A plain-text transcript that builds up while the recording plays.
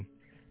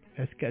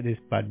Let's get this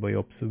bad boy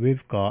up. So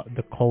we've got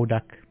the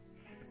Kodak.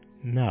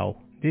 Now,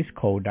 this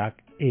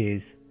Kodak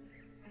is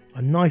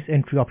a nice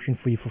entry option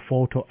for you for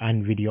photo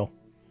and video.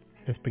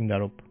 Let's bring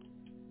that up.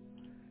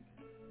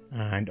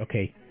 And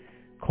okay,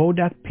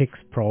 Kodak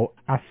PixPro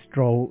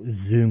Astro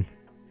Zoom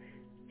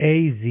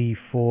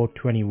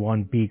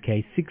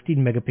AZ421BK 16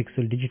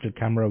 megapixel digital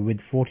camera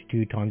with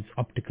 42 times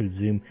optical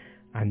zoom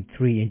and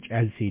 3-inch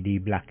LCD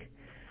black.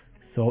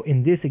 So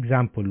in this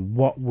example,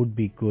 what would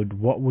be good?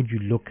 What would you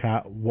look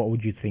at? What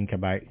would you think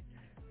about?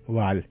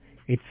 Well,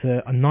 it's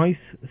a nice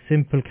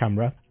simple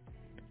camera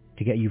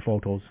to get you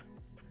photos.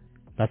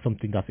 That's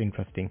something that's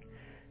interesting.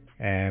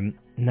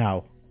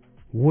 Now,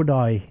 would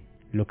I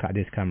look at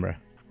this camera?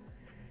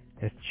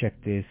 Let's check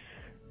this.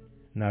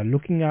 Now,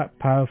 looking at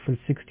powerful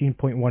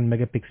 16.1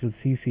 megapixel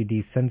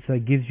CCD sensor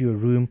gives you a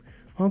room.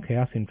 Okay,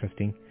 that's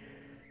interesting.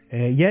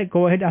 Yeah,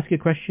 go ahead, ask your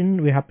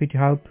question. We're happy to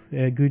help,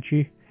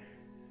 Gucci.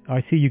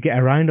 I see you get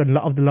around on a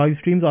lot of the live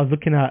streams. I was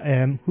looking at,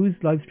 whose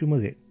live stream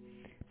was it?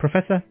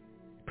 Professor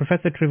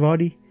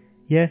Trivadi?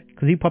 Yeah,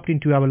 because he popped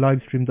into our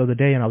live stream the other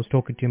day and I was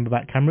talking to him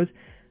about cameras.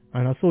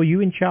 And I saw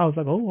you in chat. I was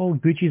like, oh,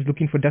 Gucci's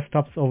looking for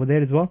desktops over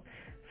there as well.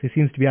 So he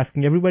seems to be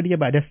asking everybody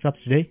about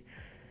desktops today.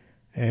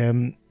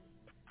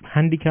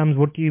 Handycams,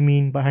 what do you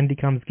mean by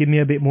handycams? Give me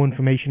a bit more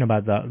information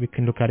about that. We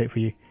can look at it for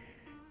you.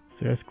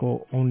 So let's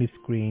go only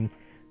screen.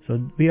 So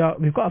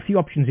we've got a few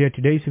options here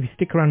today. So if you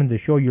stick around in the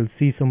show, you'll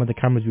see some of the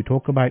cameras we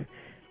talk about.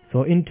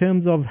 So in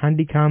terms of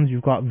handycams,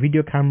 you've got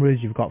video cameras,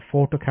 you've got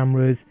photo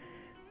cameras,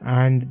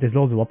 and there's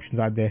loads of options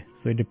out there.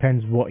 So it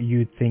depends what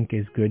you think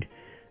is good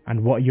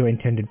and what your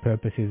intended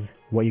purpose is,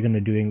 what you're going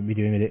to be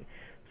doing with it.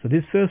 So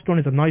this first one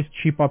is a nice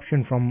cheap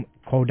option from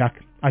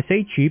Kodak. I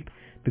say cheap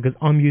because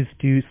I'm used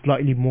to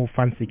slightly more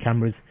fancy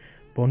cameras,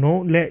 but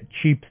don't let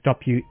cheap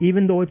stop you.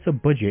 Even though it's a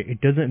budget,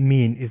 it doesn't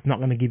mean it's not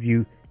going to give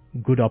you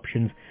good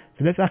options.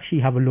 So let's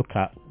actually have a look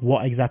at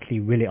what exactly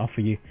will it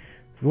offer you.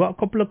 So we've got a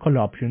couple of color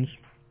options.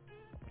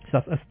 So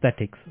that's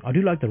aesthetics. I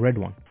do like the red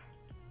one.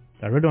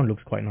 The red one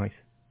looks quite nice.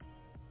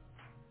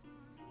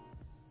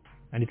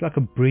 And it's like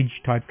a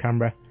bridge type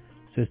camera.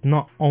 So it's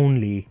not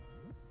only...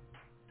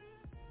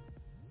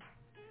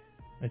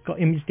 It's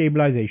got image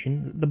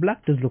stabilization. The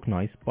black does look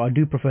nice, but I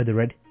do prefer the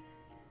red.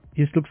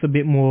 It just looks a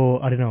bit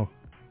more, I don't know.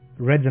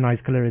 Red's a nice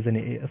color, isn't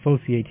it? It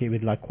associated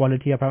with like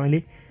quality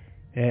apparently.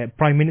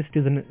 Prime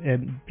ministers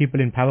and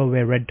people in power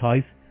wear red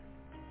ties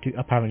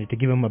to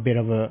give them a bit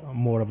of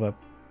a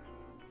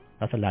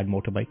that's a loud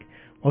motorbike.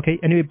 Okay,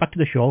 anyway, back to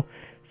the show.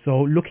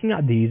 So looking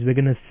at these, we're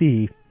gonna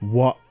see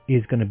what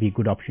is gonna be a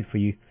good option for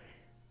you.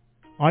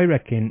 I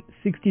reckon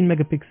 16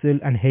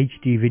 megapixel and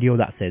HD video,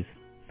 that says.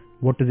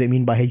 What does it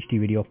mean by HD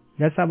video?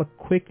 Let's have a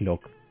quick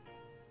look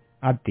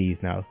at these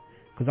now,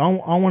 because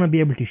I want to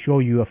be able to show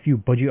you a few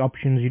budget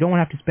options. You don't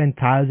have to spend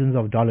thousands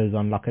of dollars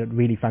on like a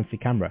really fancy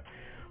camera.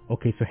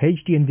 Okay, so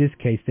HD in this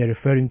case, they're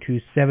referring to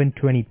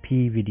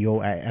 720p video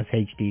as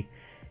HD.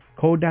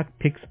 Kodak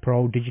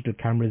PixPro digital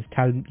cameras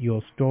tell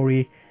your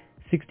story.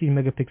 16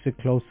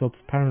 megapixel close-ups,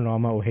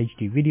 panorama or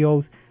HD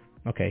videos.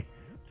 Okay,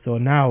 so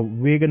now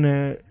we're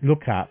gonna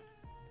look at,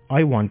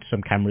 I want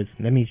some cameras.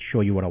 Let me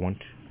show you what I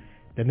want.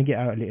 Let me get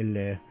out a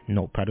little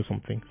notepad or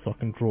something so I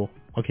can draw.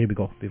 Okay, here we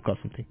go. We've got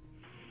something.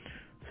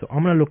 So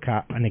I'm going to look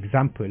at an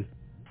example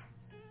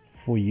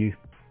for you.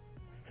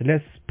 So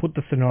let's put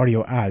the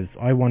scenario as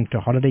I want a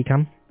holiday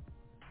cam.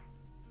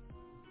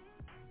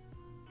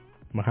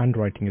 My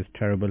handwriting is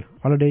terrible.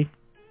 Holiday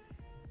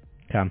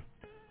cam.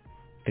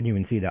 Can you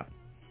even see that?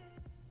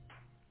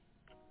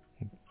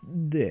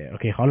 There.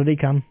 Okay, holiday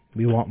cam.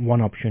 We want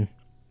one option.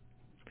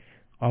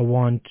 I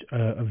want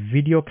a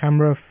video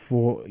camera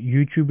for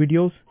YouTube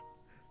videos.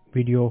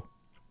 Video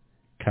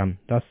cam,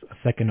 that's a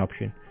second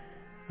option.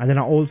 And then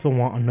I also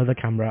want another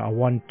camera. I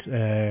want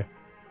I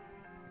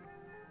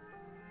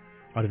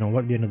don't know,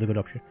 what would be another good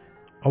option?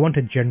 I want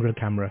a general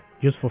camera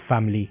just for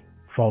family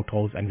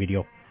photos and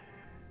video.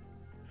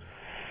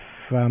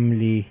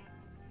 Family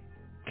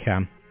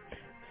cam.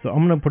 So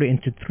I'm going to put it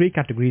into three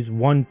categories,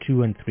 1,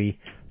 2 and 3.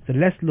 So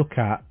let's look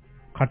at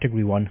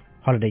category 1,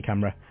 holiday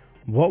camera.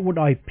 What would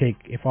I pick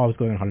if I was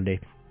going on holiday?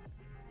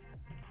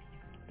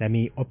 Let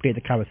me update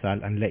the carousel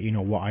and let you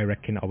know what I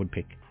reckon I would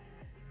pick.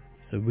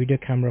 So video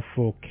camera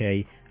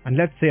 4K, and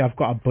let's say I've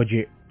got a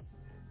budget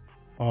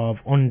of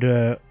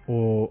under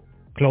or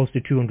close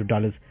to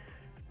 $200.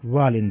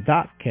 Well, in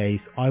that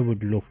case, I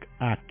would look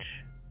at...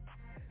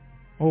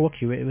 Oh,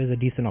 actually, there's a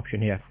decent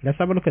option here. Let's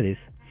have a look at this.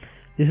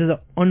 This is an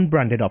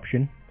unbranded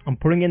option. I'm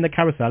putting in the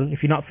carousel.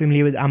 If you're not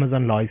familiar with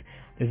Amazon Live,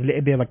 there's a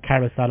little bit of a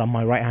carousel on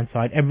my right hand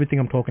side. Everything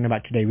I'm talking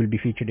about today will be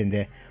featured in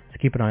there, so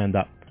keep an eye on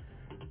that.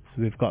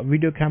 So we've got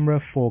video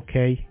camera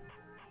 4K.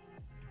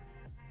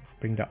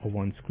 Bring that on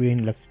one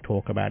screen. Let's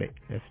talk about it.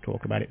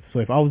 So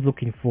if I was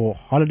looking for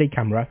holiday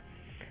camera,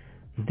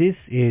 this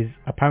is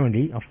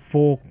apparently a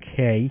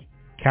 4K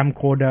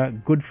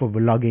camcorder, good for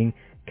vlogging,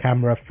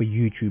 camera for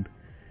YouTube.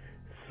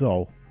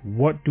 So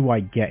what do I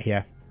get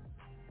here?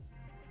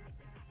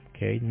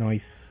 Okay,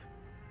 nice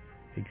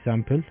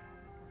example.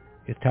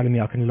 It's telling me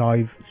I can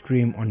live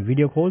stream on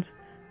video calls.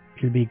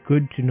 it'll be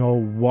good to know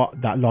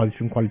what that live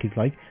stream quality is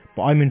like.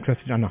 But I'm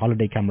interested in a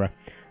holiday camera.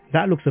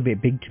 That looks a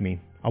bit big to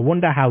me. I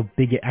wonder how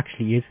big it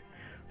actually is.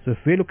 So if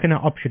we're looking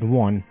at option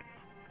 1,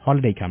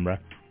 holiday camera,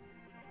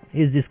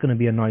 is this going to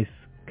be a nice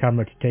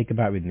camera to take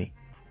about with me?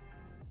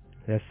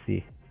 Let's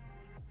see.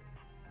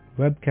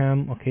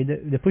 Webcam, okay,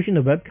 they're pushing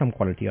the webcam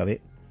quality of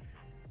it.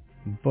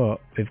 But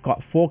we've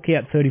got 4K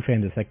at 30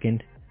 frames a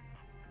second.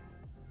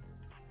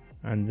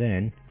 And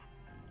then,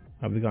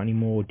 have we got any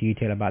more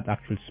detail about the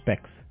actual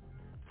specs?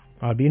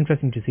 It'll be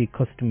interesting to see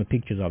customer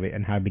pictures of it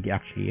and how big it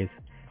actually is.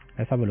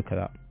 Let's have a look at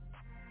that.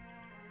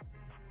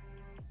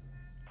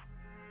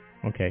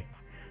 Okay,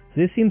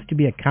 so this seems to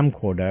be a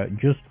camcorder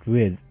just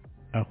with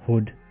a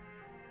hood,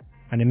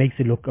 and it makes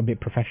it look a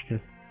bit professional.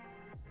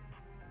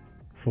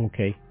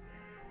 4K,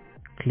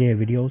 clear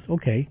videos.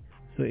 Okay,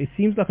 so it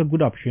seems like a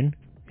good option.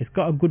 It's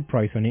got a good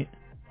price on it.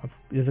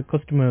 There's a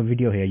customer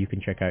video here you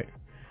can check out.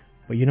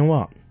 But you know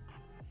what?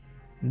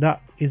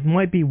 That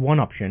might be one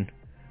option,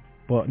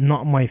 but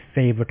not my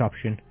favorite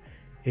option.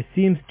 It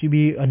seems to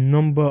be a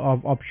number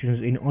of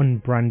options in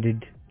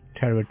unbranded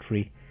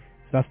territory.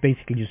 So that's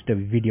basically just a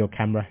video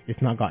camera.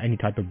 It's not got any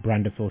type of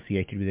brand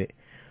associated with it.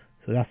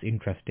 So that's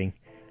interesting.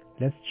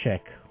 Let's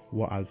check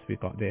what else we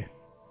got there.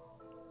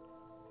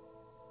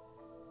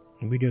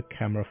 Video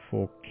camera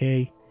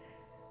 4K.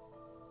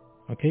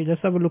 Okay,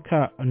 let's have a look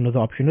at another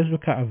option. Let's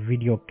look at a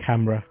video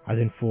camera, as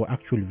in for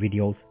actual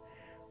videos.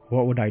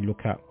 What would I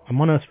look at?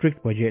 I'm on a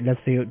strict budget, let's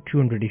say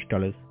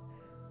 $200-ish.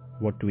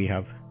 What do we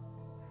have?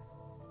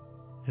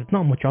 There's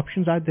not much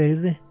options out there,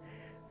 is there?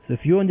 So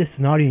if you're in this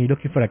scenario and you're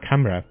looking for a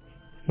camera,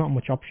 there's not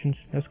much options.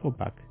 Let's go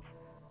back.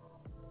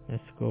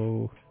 Let's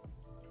go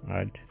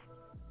add,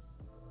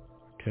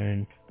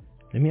 turn.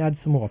 Let me add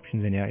some more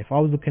options in here. If I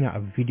was looking at a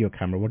video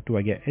camera, what do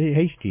I get?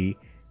 HD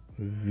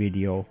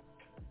video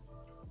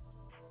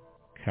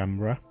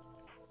camera.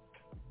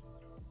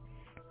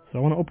 So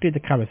I want to update the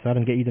camera side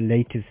and get you the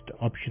latest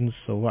options.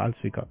 So what else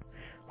we got?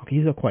 Okay,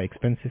 these are quite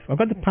expensive. I've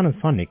got the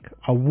Panasonic.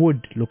 I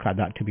would look at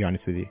that, to be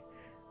honest with you.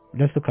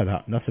 Let's look at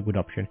that. That's a good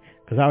option,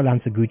 because that will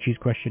answer Gucci's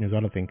question as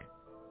well, I think.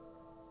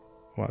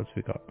 What else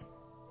we got?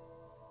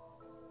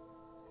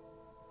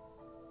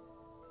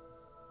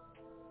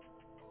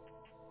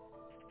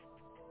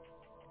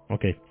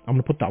 Okay, I'm going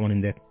to put that one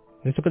in there.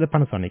 Let's look at the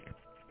Panasonic.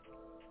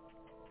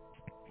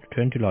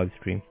 Return to live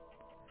stream.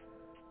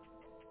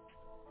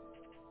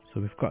 So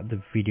we've got the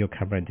video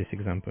camera in this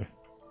example.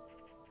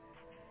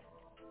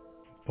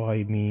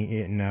 Buy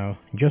me it now.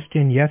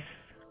 Justin, yes,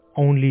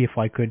 only if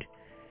I could.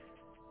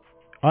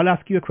 I'll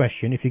ask you a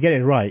question. If you get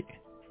it right,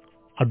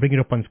 I'll bring it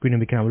up on screen and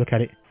we can have a look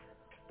at it.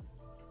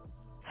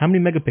 How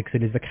many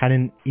megapixel is the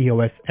Canon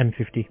EOS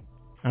M50?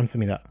 Answer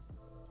me that.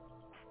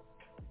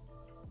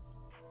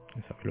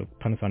 Let's have a look.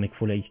 Panasonic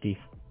Full HD.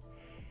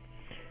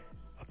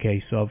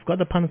 Okay, so I've got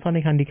the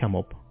Panasonic Handycam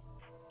up.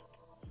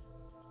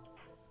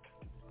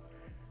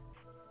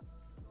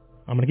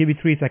 I'm going to give you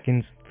 3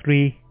 seconds.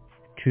 3,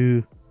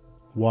 2,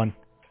 1.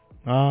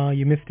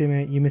 You missed it,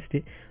 mate. You missed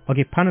it.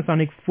 Okay,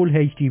 Panasonic Full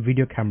HD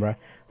video camera.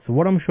 So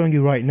what I'm showing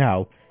you right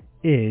now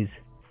is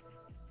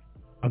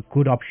a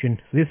good option.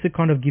 So this will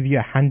kind of give you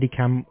a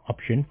handycam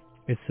option.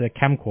 It's a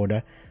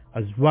camcorder,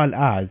 as well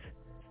as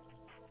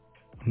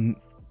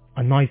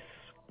a nice,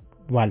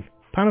 well,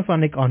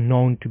 Panasonic are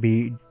known to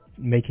be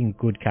making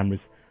good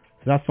cameras.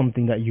 So that's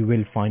something that you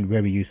will find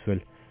very useful.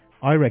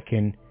 I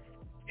reckon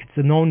it's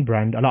a known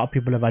brand. A lot of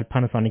people have had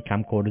Panasonic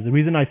camcorders. The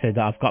reason I say that,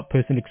 I've got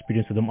personal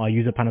experience with them. I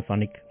use a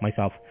Panasonic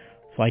myself.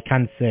 So I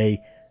can say,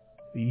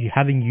 you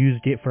having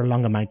used it for a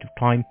long amount of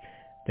time,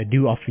 they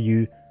do offer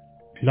you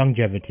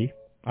longevity.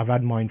 I've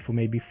had mine for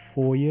maybe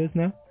 4 years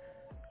now.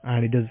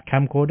 And it does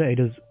camcorder, it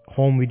does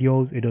home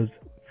videos, it does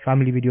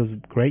family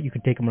videos. Great, you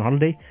can take them on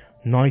holiday.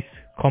 Nice,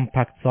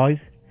 compact size.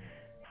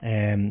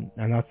 And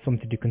that's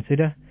something to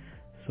consider.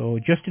 So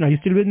Justin, are you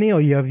still with me,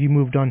 or have you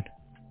moved on?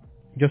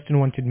 Justin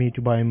wanted me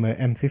to buy him a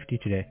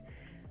M50 today.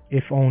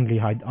 If only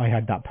I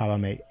had that power,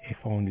 mate. If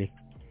only.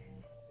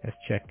 Let's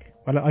check.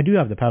 Well, I do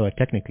have the power,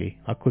 technically.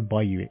 I could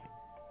buy you it.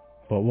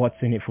 But what's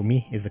in it for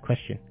me is the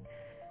question.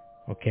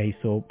 Okay,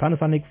 so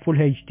Panasonic Full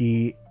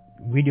HD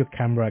video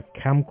camera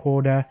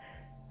camcorder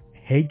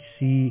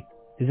HC.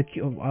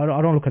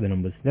 I don't look at the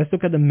numbers. Let's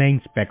look at the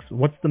main specs.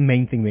 What's the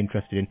main thing we're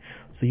interested in?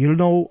 So you'll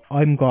know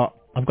I've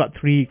got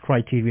 3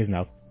 criteria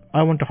now.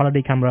 I want a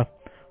holiday camera,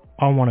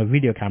 I want a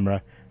video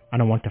camera,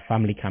 and I want a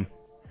family cam.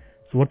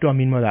 So what do I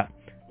mean by that?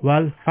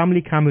 Well,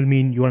 family cam will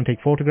mean you want to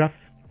take photographs.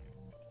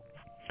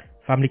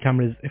 Family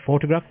cameras are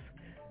photographs.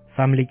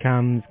 Family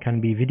cams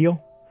can be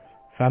video.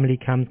 Family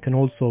cams can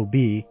also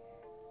be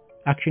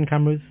action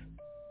cameras.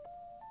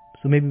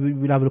 So maybe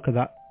we'll have a look at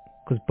that.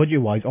 Because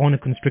budget wise, I want to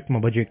constrict my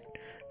budget.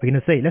 We're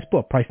going to say, let's put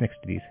a price next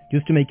to these,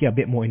 just to make it a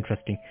bit more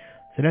interesting.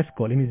 So let's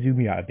go. Let me zoom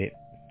you out a bit.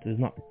 So it's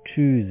not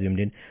too zoomed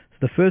in. So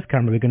the first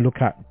camera, we're going to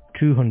look at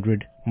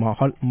 200.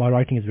 My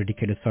writing is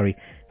ridiculous, sorry.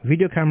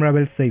 Video camera,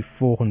 we'll say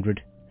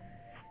 400.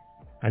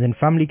 And then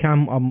family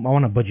cam, I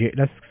want a budget.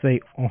 Let's say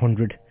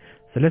 100.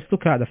 So let's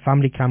look at the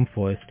family cam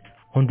first.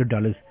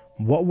 $100.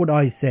 What would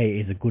I say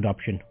is a good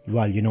option?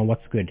 Well, you know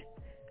what's good?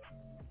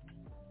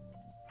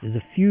 There's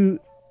a few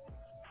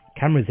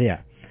cameras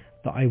here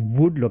that I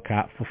would look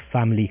at for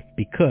family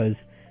because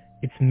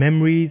it's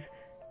memories,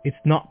 it's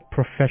not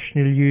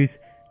professional use.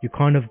 You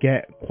kind of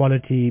get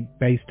quality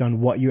based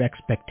on what your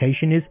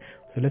expectation is.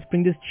 So let's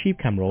bring this cheap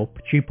camera up,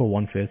 cheaper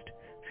one first.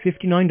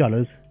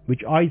 $59,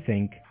 which I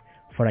think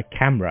for a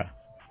camera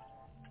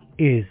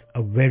is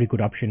a very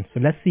good option. So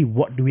let's see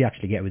what do we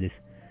actually get with this.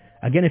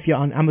 Again, if you're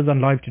on Amazon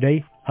Live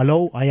today,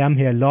 hello, I am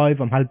here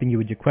live. I'm helping you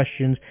with your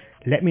questions.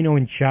 Let me know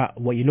in chat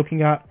what you're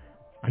looking at.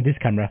 And this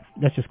camera,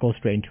 let's just go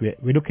straight into it.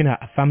 We're looking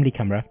at a family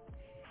camera.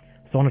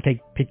 So I want to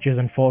take pictures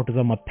and photos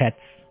of my pets,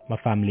 my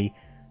family,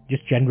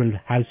 just general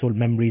household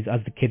memories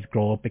as the kids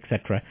grow up,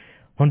 etc.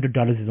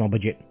 $100 is my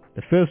budget.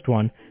 The first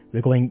one,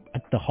 we're going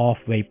at the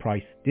halfway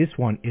price. This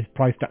one is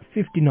priced at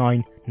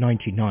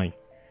 $59.99.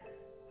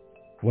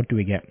 What do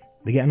we get?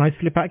 We get a nice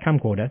flip out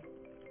camcorder.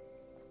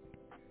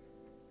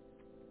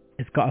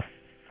 It's got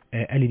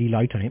a LED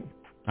light on it.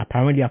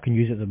 Apparently I can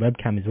use it as a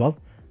webcam as well.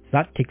 So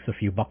that ticks a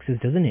few boxes,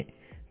 doesn't it?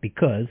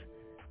 Because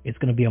it's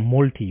going to be a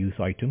multi-use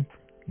item.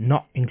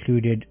 Not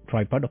included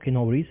tripod. Okay,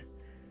 no worries.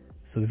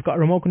 So we've got a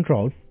remote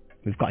control.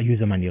 We've got a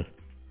user manual.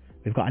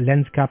 We've got a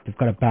lens cap. We've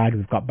got a bag.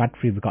 We've got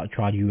battery. We've got a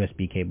charge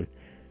USB cable.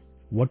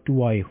 What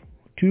do I...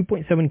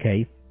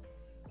 2.7K.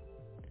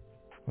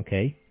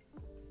 Okay.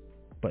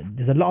 But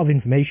there's a lot of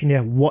information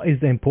here. What is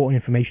the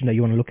important information that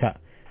you want to look at?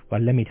 Well,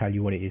 let me tell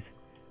you what it is.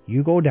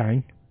 You go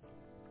down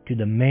to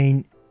the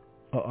main...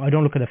 I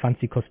don't look at the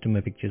fancy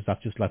customer pictures.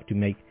 That's just like to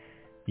make...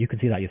 You can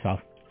see that yourself.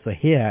 So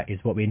here is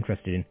what we're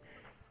interested in.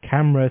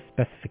 Camera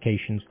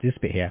specifications. This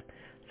bit here.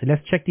 So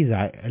let's check these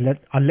out.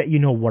 I'll let you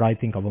know what I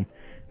think of them.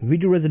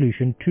 Video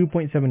resolution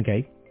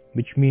 2.7K,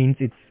 which means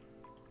it's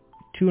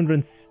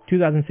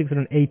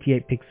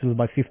 2688 pixels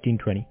by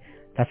 1520.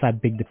 That's how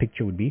big the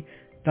picture would be.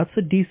 That's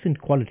a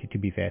decent quality, to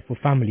be fair, for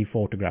family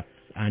photographs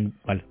and,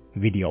 well,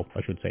 video,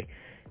 I should say.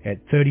 At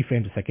 30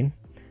 frames a second.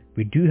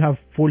 We do have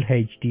full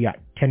HD at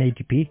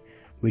 1080p,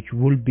 which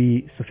will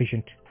be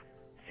sufficient.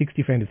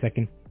 60 frames a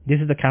second. This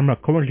is the camera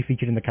currently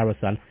featured in the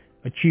carousel.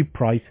 A cheap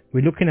price.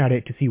 We're looking at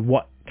it to see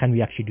what can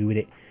we actually do with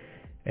it.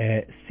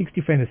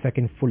 60 frames a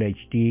second, full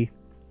HD,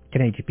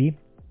 1080p.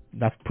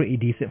 That's pretty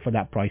decent for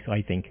that price,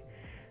 I think.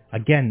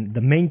 Again,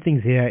 the main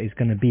things here is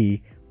going to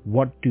be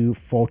what do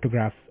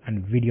photographs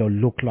and video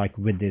look like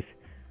with this.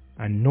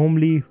 And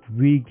normally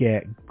we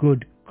get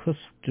good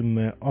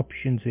customer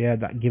options here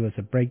that give us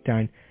a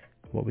breakdown.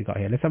 What we got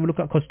here. Let's have a look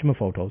at customer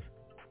photos.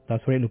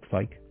 That's what it looks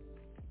like.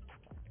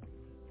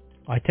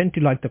 I tend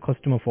to like the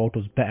customer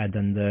photos better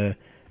than the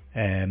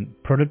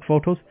product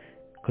photos,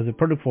 because the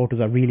product photos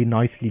are really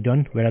nicely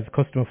done, whereas the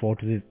customer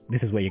photos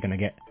this is what you're gonna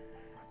get.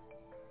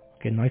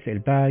 Okay, nice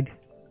little bag,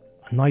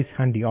 a nice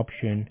handy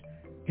option.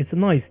 It's a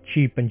nice,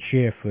 cheap and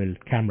cheerful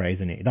camera,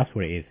 isn't it? That's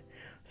what it is.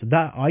 So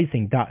that, I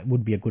think that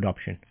would be a good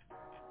option,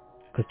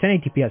 because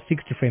 1080p at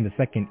 60 frames a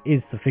second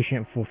is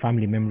sufficient for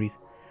family memories.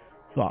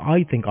 So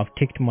I think I've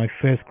ticked my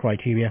first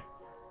criteria,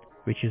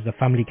 which is the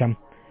family cam.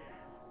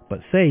 But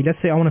let's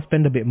say I want to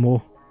spend a bit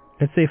more.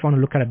 Let's say if I want to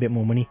look at a bit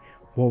more money,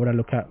 what would I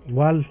look at?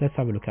 Well, let's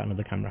have a look at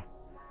another camera.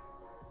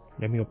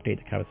 Let me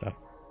update the carousel.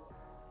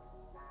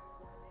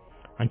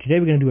 And today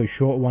we're going to do a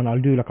short one.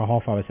 I'll do like a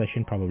half-hour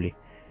session probably.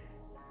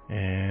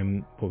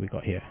 What we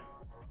got here?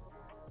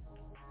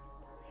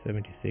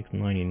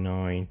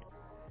 76.99,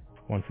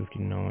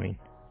 159.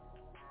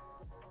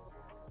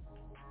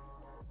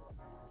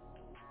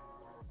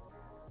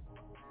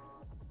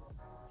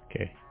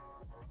 Okay.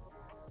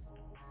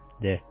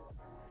 There.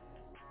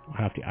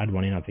 I have to add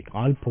one in, I think.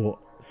 I'll put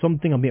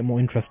something a bit more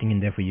interesting in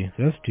there for you.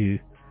 So let's do...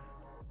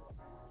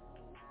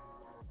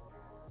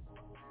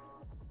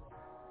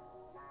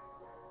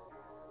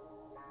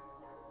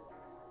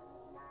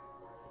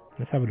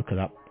 Let's have a look at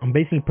that. I'm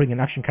basically putting an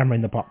action camera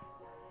in the pot.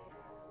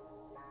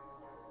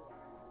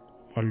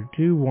 I'll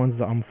do ones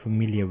that I'm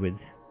familiar with.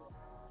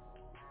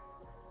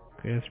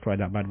 Okay, let's try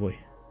that bad boy.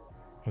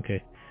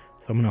 Okay.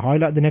 So I'm going to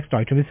highlight the next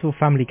item. This is for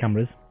family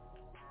cameras.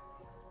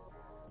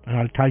 And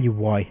I'll tell you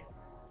why.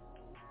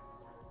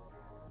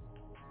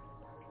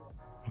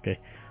 Okay,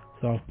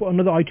 so I've put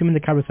another item in the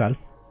carousel.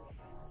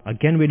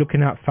 Again, we're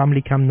looking at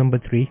family cam number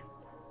 3,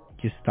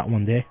 just that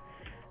one there,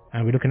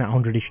 and we're looking at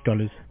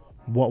 $100-ish.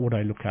 What would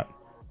I look at?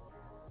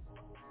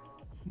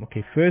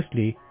 Okay,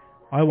 firstly,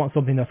 I want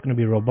something that's going to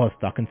be robust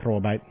that I can throw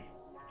about.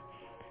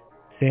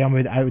 Say I'm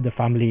out with the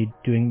family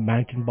doing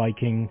mountain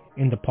biking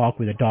in the park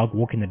with a dog,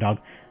 walking the dog.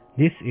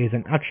 This is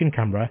an action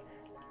camera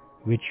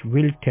which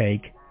will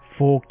take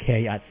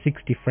 4K at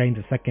 60 frames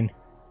a second.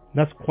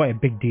 That's quite a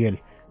big deal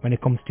when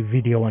it comes to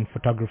video and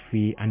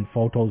photography and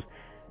photos.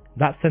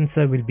 That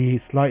sensor will be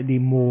slightly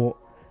more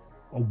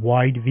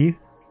wide view.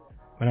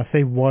 When I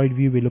say wide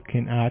view, we're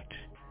looking at,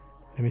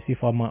 let me see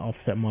if I might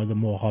offset my the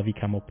more Harvey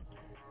cam up,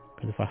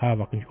 because if I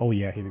have I can, oh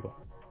yeah, here we go.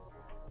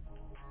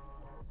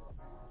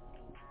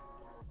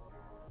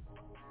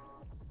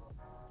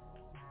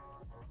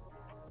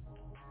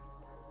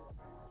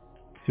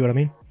 See what I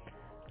mean?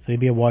 So it'll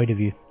be a wider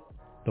view.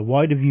 The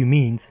wider view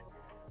means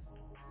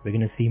we're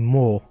going to see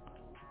more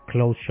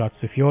close shots.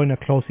 So if you're in a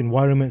close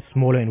environment,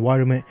 smaller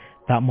environment,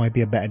 that might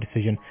be a better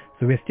decision.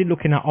 So we're still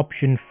looking at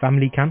option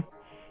family cam.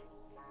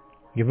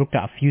 We've looked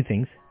at a few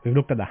things. We've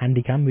looked at the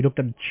handy cam. We looked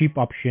at the cheap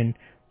option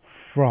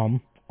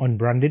from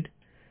unbranded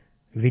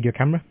video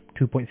camera,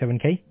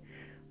 2.7K.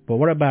 But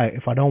what about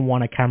if I don't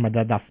want a camera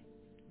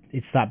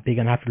it's that big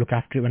and I have to look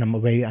after it when I'm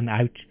away and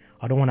out?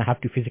 I don't want to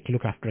have to physically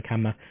look after a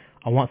camera.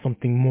 I want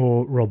something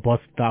more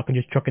robust that I can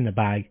just chuck in the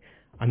bag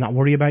and not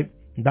worry about.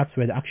 That's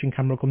where the action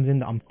camera comes in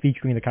that I'm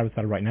featuring in the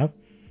carousel right now.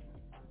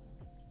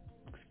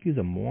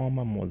 Excuse-moi,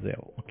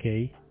 mademoiselle.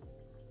 Okay.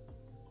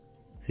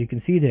 So you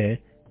can see there,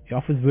 it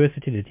offers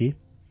versatility.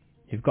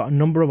 You've got a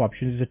number of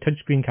options. It's a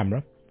touchscreen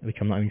camera, which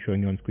I'm not even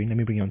showing you on screen. Let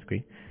me bring it on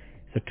screen.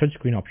 It's a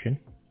touchscreen option.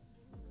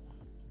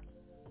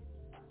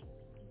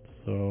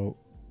 So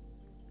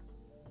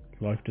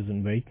life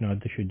doesn't wait,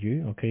 neither should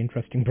you. Okay,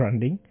 interesting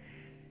branding.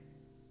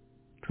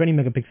 20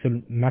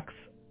 megapixel max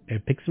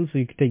pixels, so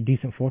you can take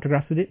decent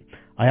photographs with it.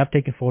 I have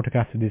taken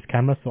photographs with this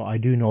camera, so I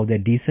do know they're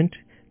decent,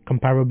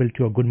 comparable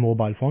to a good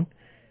mobile phone.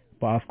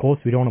 But of course,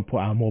 we don't want to put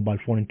our mobile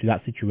phone into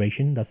that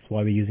situation. That's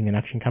why we're using an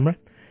action camera.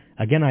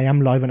 Again, I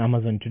am live on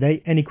Amazon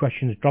today. Any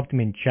questions, drop them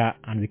in chat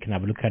and we can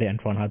have a look at it and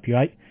try and help you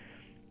out.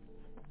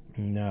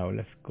 Now,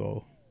 let's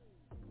go.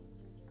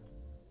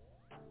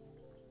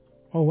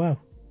 Oh, wow.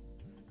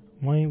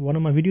 One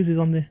of my videos is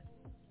on there.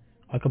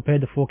 I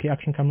compared the 4K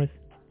action cameras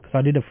because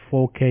I did a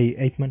 4K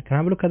 8-man. Can I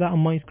have a look at that on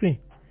my screen?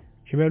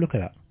 Should we have a look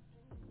at that?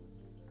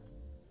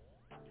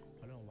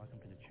 Hello and welcome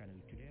to the channel.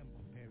 Today I'm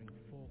comparing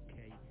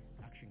 4K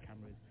action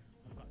cameras.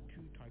 I've got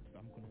two types that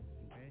I'm going to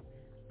compare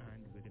and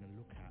we're going to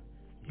look at.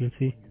 You'll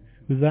see.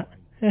 Who's that?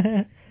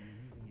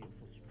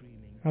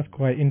 That's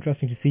quite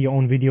interesting to see your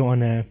own video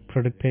on a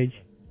product page.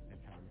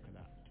 Let's have a look at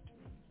that.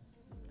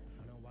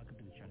 Hello and welcome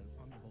to the channel.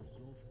 I'm your host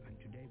Zulf and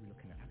today we're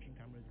looking at action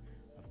cameras.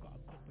 I've got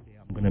a couple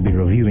here I'm going to be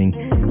reviewing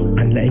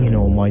and letting you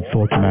know my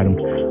thoughts about them.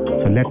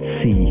 So let's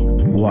see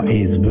what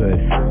is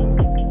worth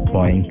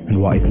buying and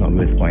what is not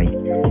worth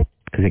buying,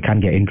 because it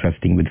can get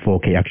interesting with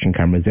 4K action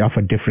cameras. They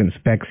offer different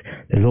specs.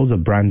 There's loads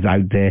of brands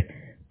out there,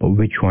 but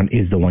which one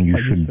is the one you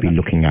should be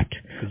looking at?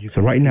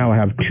 So right now I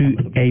have two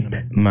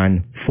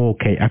 8-man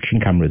 4K action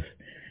cameras.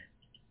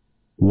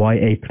 Why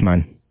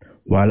 8-man?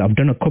 Well, I've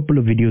done a couple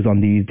of videos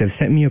on these. They've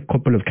sent me a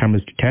couple of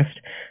cameras to test,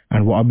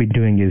 and what I've been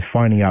doing is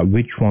finding out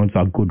which ones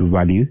are good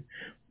value,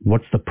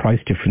 what's the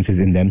price differences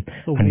in them,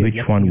 and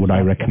which one would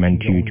I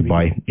recommend to you to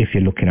buy if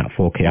you're looking at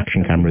 4K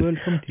action cameras.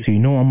 So you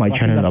know on my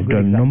channel I've done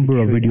a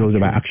number of videos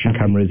about action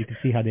cameras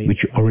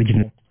which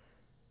originally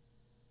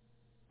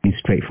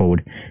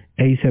straightforward.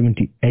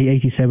 A87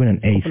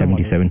 and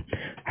A77.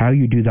 How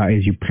you do that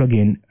is you plug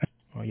in.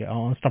 Oh yeah,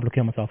 I'll stop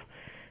looking at myself.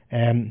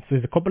 So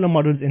there's a couple of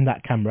models in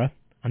that camera,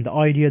 and the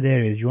idea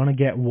there is you want to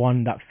get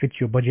one that fits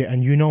your budget.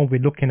 And you know we're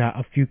looking at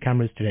a few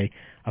cameras today.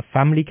 A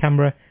family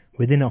camera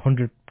within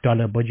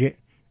 $100 budget,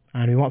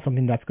 and we want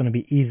something that's going to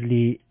be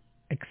easily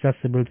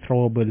accessible,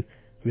 throwable.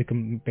 We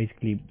can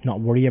basically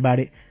not worry about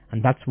it,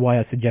 and that's why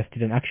I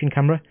suggested an action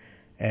camera.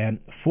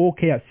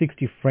 4K at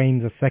 60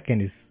 frames a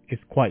second is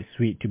quite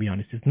sweet, to be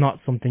honest. It's not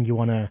something you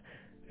want to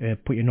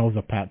put your nose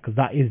up at, because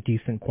that is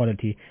decent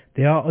quality.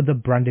 There are other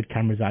branded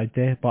cameras out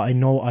there, but I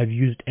know I've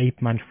used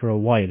 8-man for a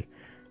while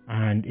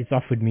and it's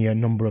offered me a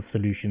number of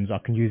solutions. I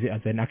can use it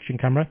as an action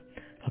camera,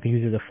 I can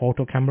use it as a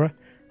photo camera,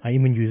 I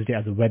even used it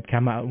as a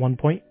webcam at one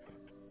point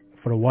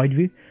for a wide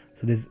view.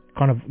 So this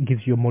kind of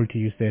gives you a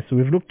multi-use there. So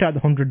we've looked at the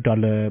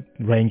 $100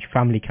 range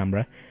family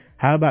camera.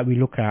 How about we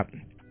look at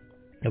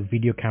a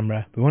video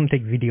camera? We want to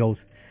take videos.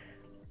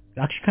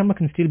 The action camera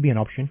can still be an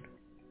option,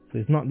 so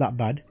it's not that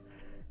bad.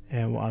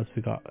 And what else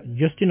we got?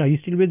 Justin, are you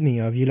still with me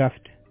or have you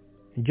left?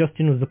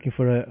 Justin was looking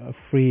for a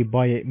free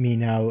buy it me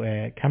now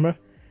camera.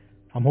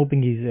 I'm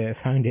hoping he's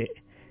found it.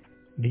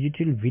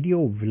 Digital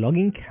video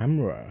vlogging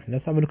camera.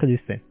 Let's have a look at this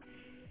then.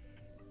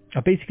 I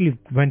basically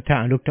went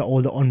out and looked at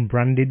all the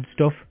unbranded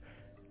stuff,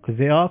 because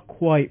they are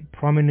quite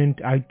prominent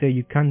out there.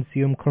 You can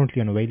see them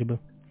currently unavailable.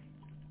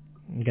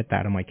 Get that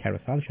out of my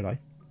carousel, should I?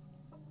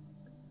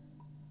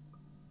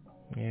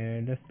 Yeah,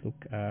 let's look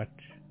at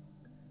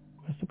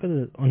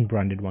the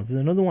unbranded ones.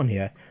 There's another one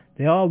here.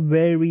 They are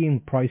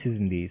varying prices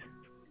in these.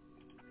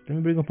 Let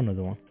me bring up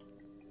another one.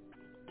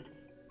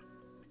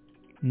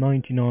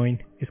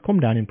 99. It's come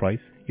down in price.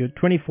 You're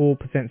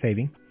 24%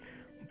 saving.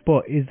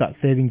 But is that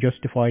saving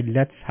justified?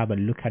 Let's have a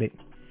look at it.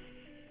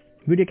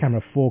 Video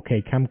camera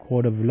 4K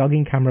camcorder,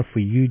 vlogging camera for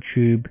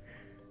YouTube,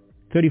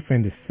 30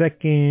 frames a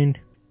second.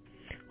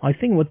 I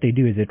think what they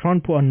do is they try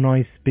and put a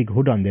nice big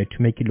hood on there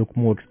to make it look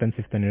more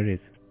expensive than it is,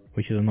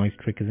 which is a nice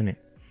trick, isn't it?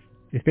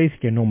 It's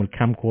basically a normal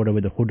camcorder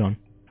with a hood on,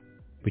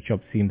 which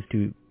seems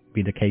to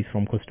be the case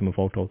from customer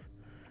photos.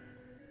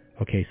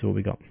 Okay, so what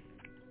we got?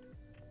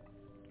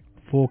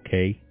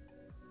 4K,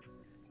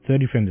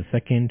 30 frames a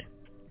second,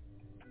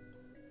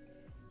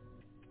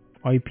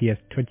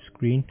 IPS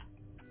touchscreen.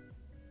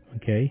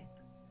 Okay,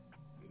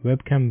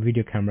 webcam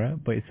video camera,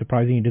 but it's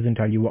surprising it doesn't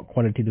tell you what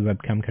quality the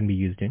webcam can be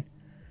used in.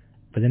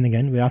 But then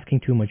again, we're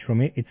asking too much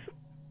from it. It's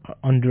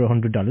under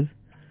 $100.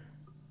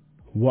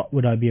 What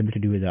would I be able to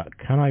do with that?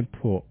 Can I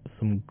put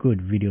some good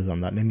videos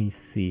on that? Let me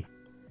see.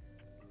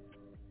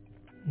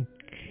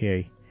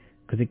 Okay,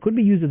 because it could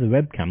be used as a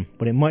webcam,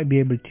 but it might be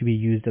able to be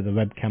used as a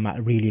webcam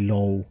at really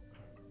low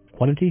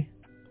quality,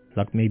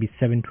 like maybe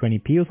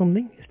 720p or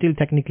something. Still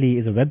technically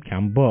is a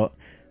webcam, but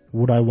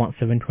would I want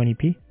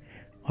 720p?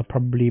 I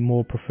probably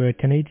more prefer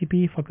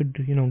 1080p if I could,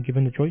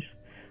 given the choice.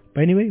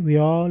 But anyway, we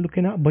are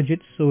looking at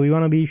budgets, so we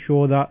want to be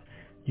sure that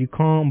you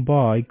can't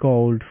buy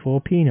gold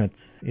for peanuts,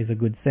 is a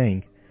good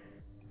saying.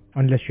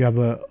 Unless you have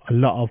a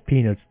lot of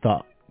peanuts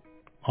that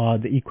are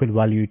the equal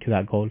value to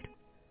that gold.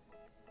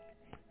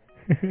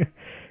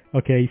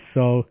 Okay,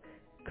 so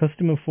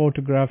customer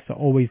photographs are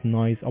always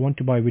nice. I want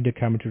to buy a video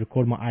camera to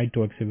record my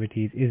outdoor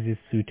activities. Is this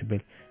suitable?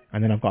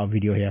 And then I've got a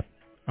video here.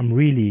 I want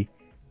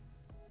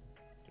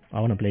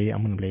to play it.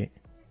 I'm going to play it.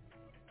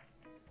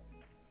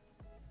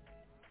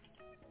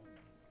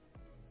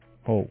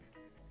 Oh.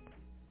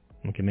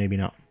 Okay, maybe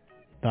not.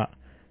 That.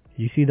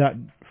 You see that?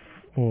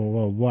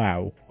 Oh,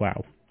 wow.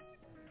 Wow.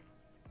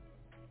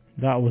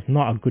 That was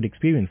not a good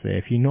experience there.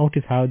 If you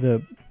notice how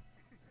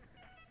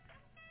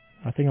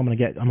I think I'm gonna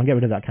get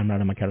rid of that camera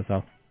out of my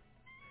carousel.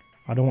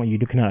 I don't want you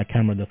looking at a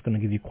camera that's gonna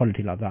give you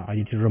quality like that. I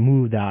need to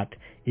remove that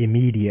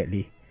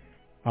immediately.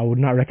 I would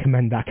not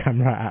recommend that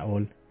camera at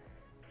all.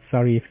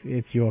 Sorry if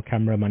it's your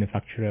camera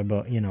manufacturer,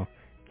 but you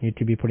need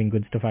to be putting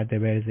good stuff out there.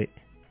 Where is it?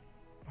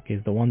 Okay,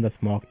 it's the one that's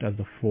marked as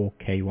the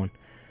 4K one.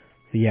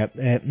 So yeah,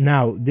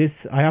 now this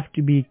I have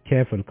to be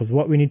careful, because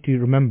what we need to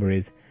remember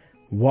is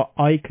what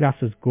I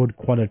class as good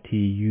quality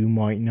you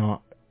might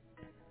not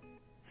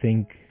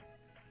think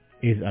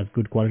is as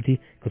good quality,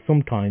 because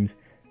sometimes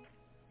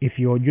if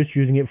you're just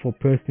using it for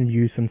personal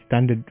use and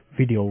standard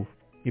video,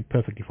 it's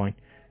perfectly fine.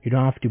 You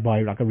don't have to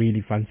buy like a really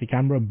fancy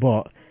camera,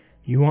 but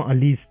you want at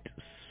least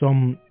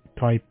some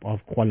type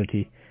of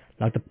quality.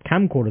 Like the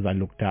camcorders I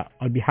looked at,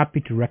 I'd be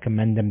happy to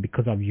recommend them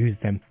because I've used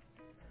them,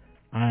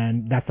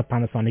 and that's a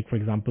Panasonic, for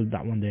example,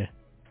 that one there.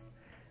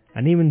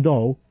 And even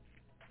though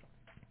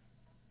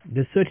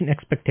there's certain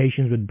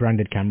expectations with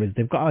branded cameras,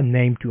 they've got a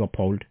name to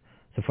uphold.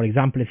 So for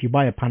example, if you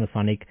buy a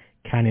Panasonic,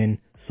 Canon,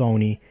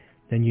 Sony,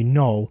 then you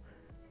know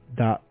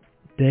that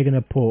they're going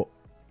to put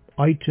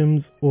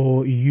items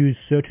or use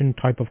certain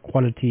type of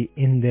quality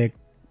in their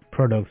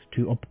products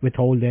to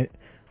uphold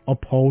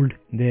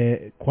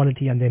their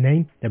quality and their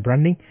name, their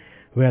branding.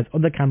 Whereas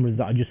other cameras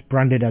that are just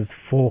branded as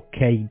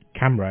 4K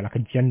camera, like a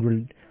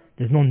general,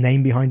 there's no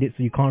name behind it,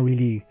 so you can't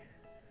really,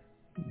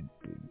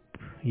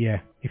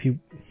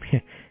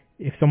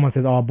 if someone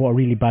says, oh, I bought a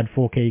really bad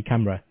 4K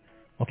camera,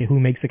 okay, who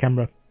makes the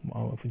camera?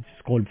 Well, if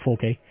it's called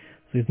 4K.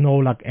 So there's no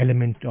like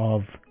element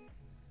of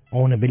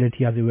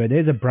ownability, as it were.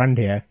 There's a brand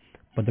here,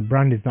 but the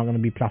brand is not going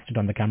to be plastered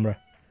on the camera.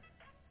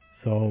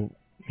 So,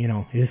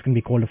 it's just going to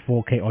be called a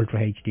 4K Ultra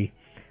HD.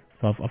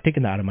 So I've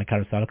taken that out of my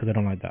carousel because I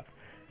don't like that.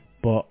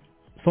 But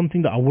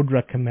something that I would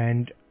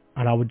recommend,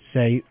 and I would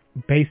say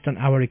based on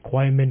our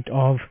requirement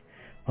of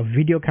a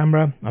video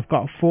camera, I've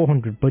got a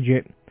 400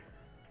 budget.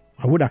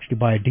 I would actually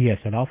buy a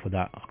DSLR for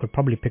that. I could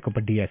probably pick up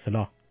a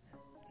DSLR.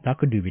 That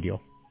could do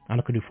video, and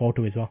I could do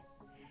photo as well.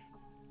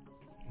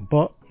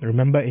 But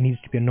remember, it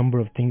needs to be a number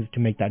of things to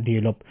make that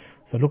deal up.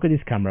 So look at this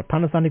camera,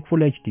 Panasonic Full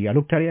HD. I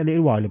looked at it a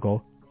little while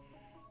ago.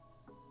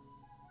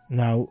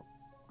 Now,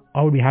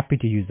 I would be happy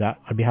to use that.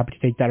 I'd be happy to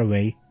take that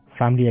away.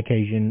 Family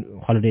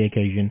occasion, holiday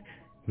occasion,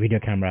 video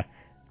camera.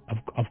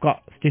 I've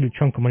got still a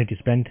chunk of money to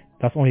spend.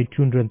 That's only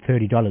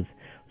 $230.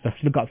 So I've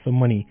still got some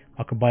money.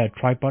 I could buy a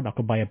tripod, I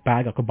could buy a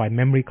bag, I could buy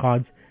memory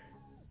cards.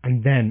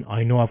 And then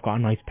I know I've got a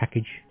nice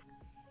package.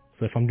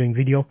 So if I'm doing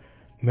video,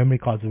 memory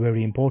cards are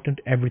very important.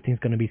 Everything's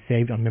going to be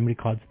saved on memory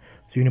cards.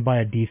 So you need to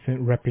buy a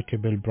decent,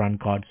 reputable brand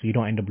card so you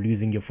don't end up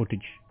losing your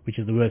footage, which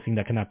is the worst thing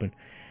that can happen.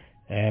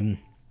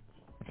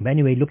 But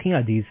anyway, looking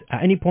at these,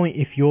 at any point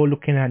if you're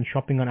looking at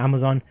shopping on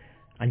Amazon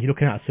and you're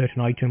looking at a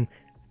certain item,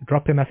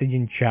 drop a message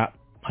in chat.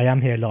 I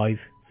am here live,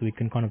 so we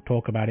can kind of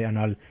talk about it, and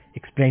I'll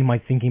explain my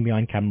thinking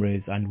behind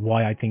cameras and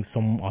why I think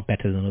some are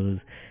better than others.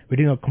 We're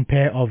doing a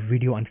compare of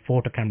video and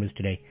photo cameras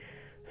today.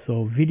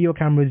 So video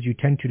cameras, you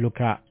tend to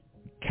look at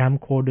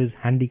camcorders,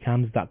 handy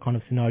cams, that kind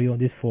of scenario.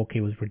 This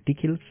 4K was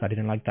ridiculous. I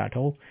didn't like that at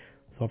all,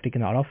 so I've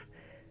taken that off.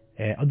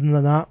 Other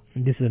than that,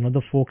 this is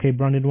another 4K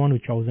branded one,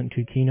 which I wasn't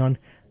too keen on.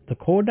 The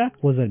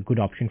Kodak was a good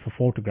option for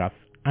photographs,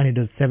 and it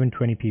does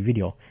 720p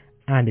video,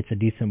 and it's a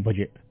decent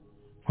budget,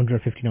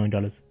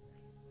 $159.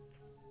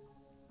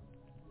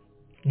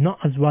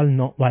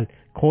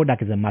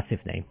 Kodak is a massive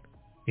name.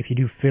 If you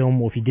do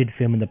film, or if you did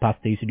film in the past,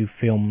 they used to do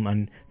film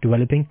and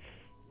developing,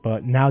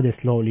 but now they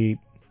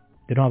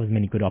don't have as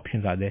many good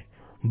options out there.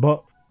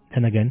 But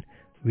then again,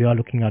 we are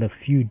looking at a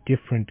few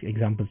different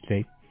examples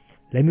today.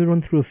 Let me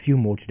run through a few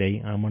more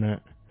today, and I'm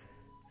gonna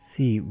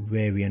see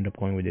where we end up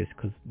going with this,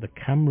 because the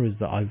cameras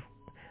that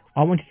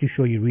I wanted to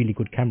show you really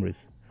good cameras,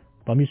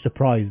 but I'm just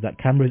surprised that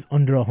cameras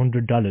under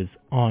 $100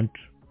 aren't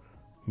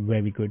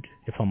very good,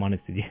 if I'm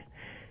honest with you,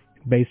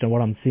 based on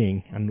what I'm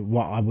seeing and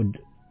what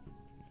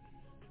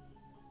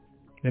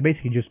they're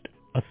basically just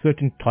a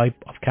certain type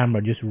of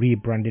camera just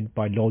rebranded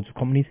by loads of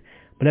companies.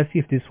 But let's see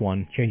if this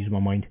one changes my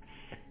mind.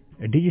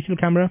 A digital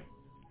camera,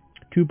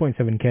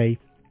 2.7K,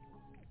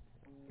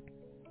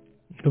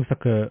 looks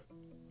like a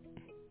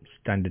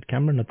standard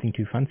camera, nothing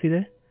too fancy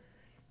there.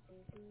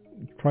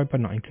 Tripod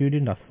not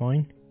included, that's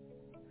fine.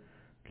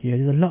 Yeah,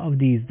 there's a lot of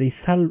these. They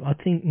sell, I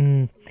think,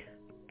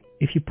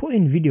 if you put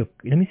in video,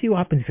 let me see what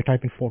happens if you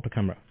type in photo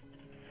camera.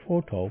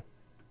 Photo,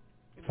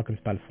 if I can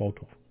spell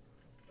photo.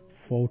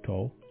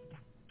 Photo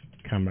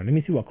camera. Let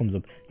me see what comes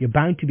up. You're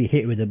bound to be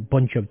hit with a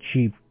bunch of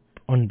cheap,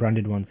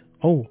 unbranded ones.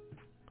 Oh,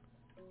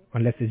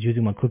 unless it's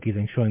using my cookies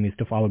and showing me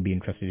stuff I would be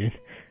interested in.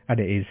 And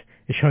it is.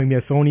 It's showing me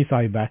a Sony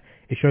Cyber.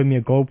 It's showing me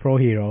a GoPro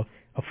Hero.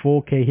 A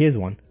 4K. Here's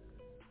one.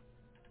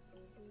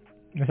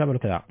 Let's have a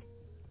look at that.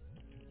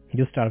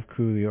 Just out of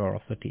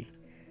curiosity.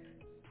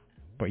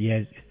 But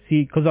yeah,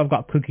 see, because I've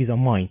got cookies on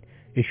mine,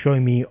 it's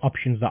showing me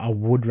options that I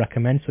would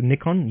recommend. So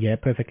Nikon, yeah,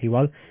 perfectly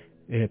well.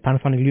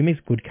 Panasonic Lumix,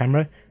 good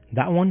camera.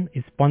 That one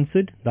is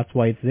sponsored. That's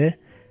why it's there.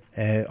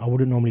 I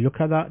wouldn't normally look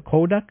at that.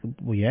 Kodak,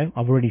 well, yeah,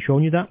 I've already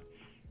shown you that.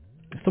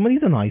 Some of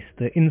these are nice.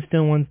 The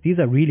instant ones, these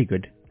are really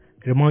good.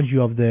 It reminds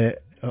you of the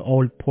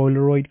old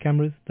Polaroid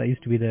cameras that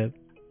used to be the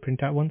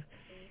printout ones.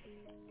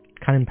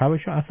 Canon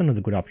PowerShot, that's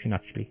another good option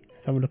actually.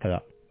 Let's have a look at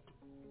that.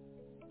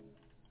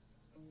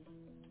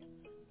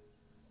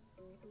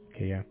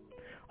 Okay, yeah.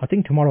 I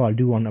think tomorrow I'll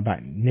do one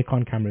about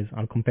Nikon cameras.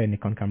 I'll compare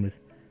Nikon cameras.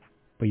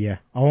 But yeah,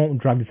 I won't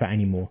drag this out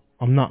anymore.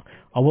 I'm not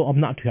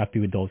too happy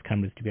with those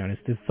cameras, to be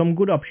honest. There's some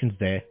good options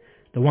there,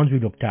 the ones we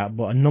looked at,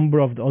 but a number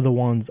of the other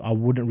ones I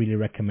wouldn't really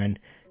recommend.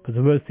 Because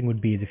the worst thing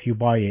would be is if you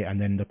buy it and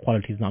then the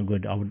quality is not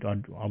good, I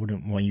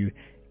wouldn't want you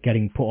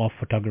getting put off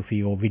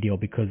photography or video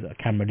because a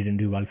camera didn't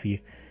do well for you.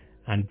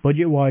 And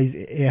budget wise,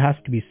 it has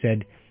to be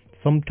said,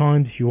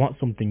 sometimes if you want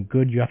something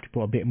good, you have to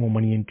put a bit more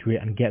money into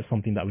it and get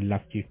something that will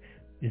last you.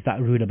 Is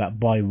that rule about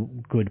buy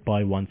good,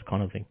 buy once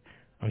kind of thing?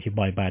 And if you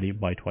buy bad, you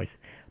buy twice.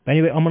 But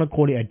anyway, I'm going to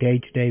call it a day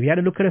today. We had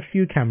a look at a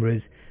few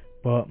cameras,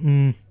 but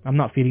I'm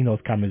not feeling those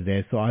cameras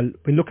there. So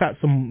we'll look at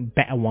some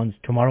better ones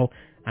tomorrow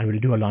and we'll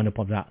do a lineup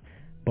of that.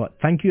 But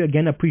thank you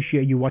again.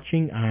 Appreciate you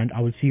watching and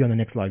I will see you on the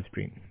next live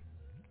stream.